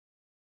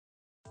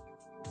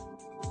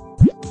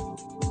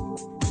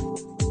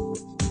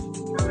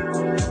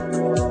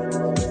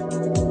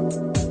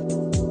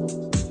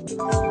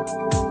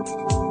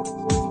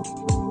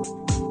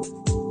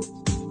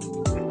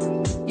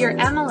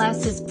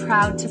MLS is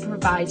proud to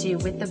provide you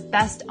with the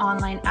best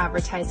online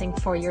advertising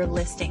for your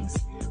listings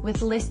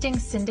with Listing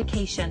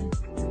Syndication.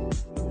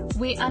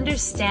 We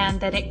understand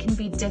that it can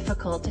be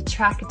difficult to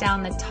track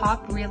down the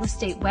top real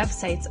estate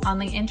websites on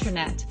the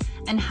internet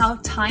and how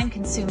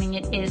time-consuming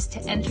it is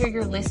to enter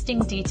your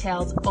listing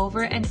details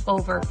over and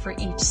over for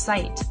each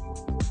site.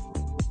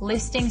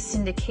 Listing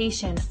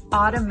Syndication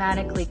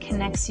automatically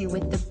connects you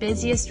with the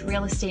busiest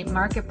real estate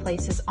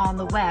marketplaces on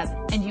the web,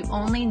 and you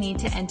only need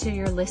to enter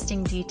your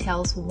listing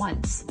details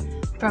once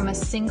from a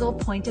single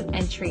point of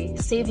entry,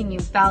 saving you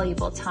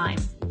valuable time.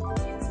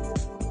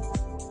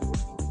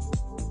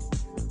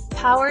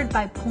 Powered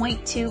by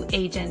Point 2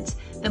 Agent,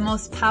 the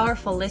most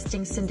powerful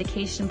listing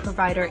syndication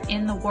provider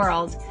in the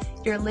world,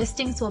 your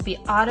listings will be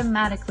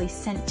automatically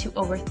sent to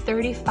over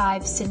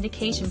 35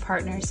 syndication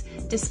partners,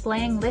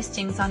 displaying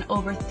listings on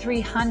over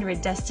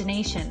 300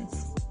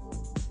 destinations.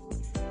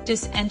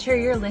 Just enter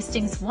your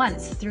listings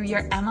once through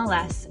your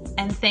MLS,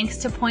 and thanks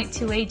to Point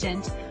 2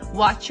 Agent,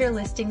 watch your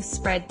listings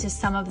spread to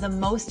some of the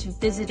most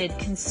visited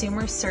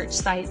consumer search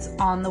sites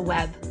on the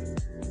web.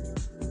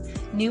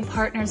 New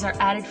partners are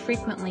added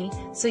frequently,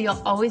 so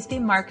you'll always be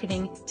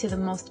marketing to the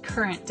most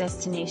current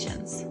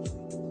destinations.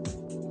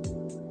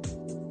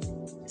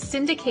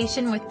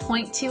 Syndication with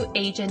Point 2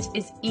 Agent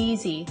is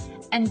easy,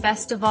 and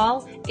best of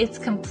all, it's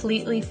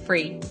completely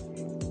free.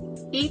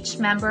 Each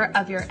member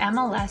of your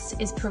MLS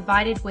is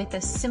provided with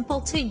a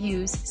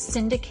simple-to-use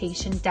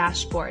syndication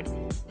dashboard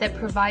that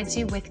provides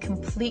you with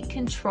complete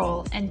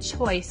control and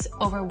choice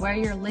over where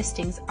your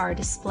listings are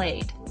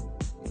displayed.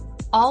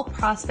 All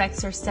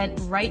prospects are sent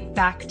right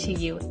back to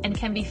you and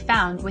can be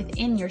found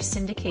within your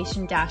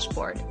syndication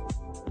dashboard.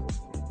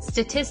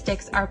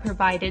 Statistics are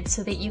provided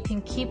so that you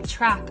can keep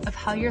track of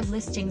how your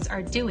listings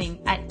are doing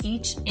at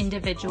each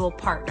individual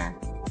partner.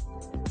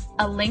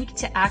 A link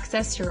to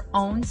access your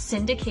own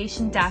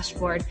syndication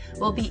dashboard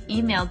will be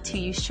emailed to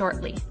you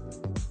shortly.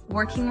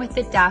 Working with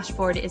the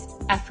dashboard is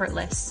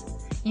effortless.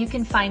 You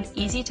can find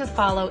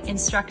easy-to-follow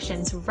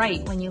instructions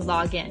right when you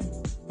log in.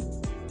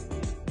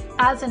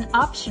 As an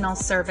optional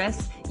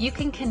service, you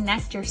can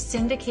connect your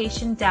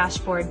syndication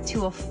dashboard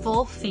to a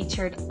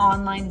full-featured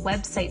online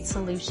website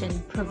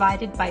solution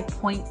provided by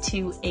Point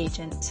 2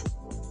 Agent.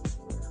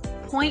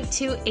 Point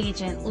 2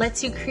 Agent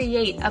lets you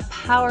create a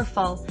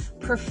powerful,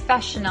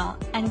 professional,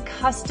 and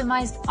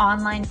customized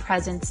online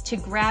presence to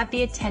grab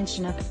the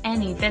attention of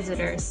any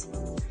visitors,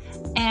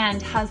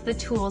 and has the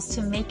tools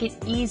to make it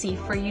easy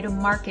for you to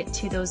market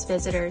to those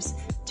visitors,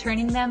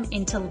 turning them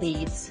into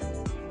leads.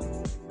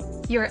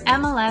 Your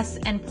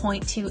MLS and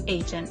Point 2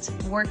 Agent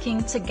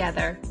working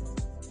together.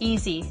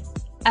 Easy,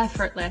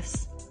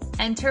 effortless.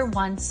 Enter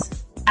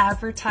once,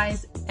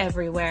 advertise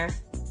everywhere.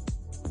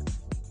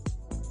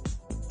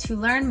 To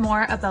learn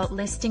more about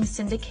listing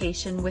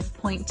syndication with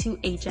Point 2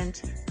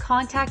 Agent,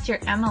 contact your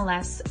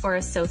MLS or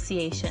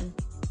association.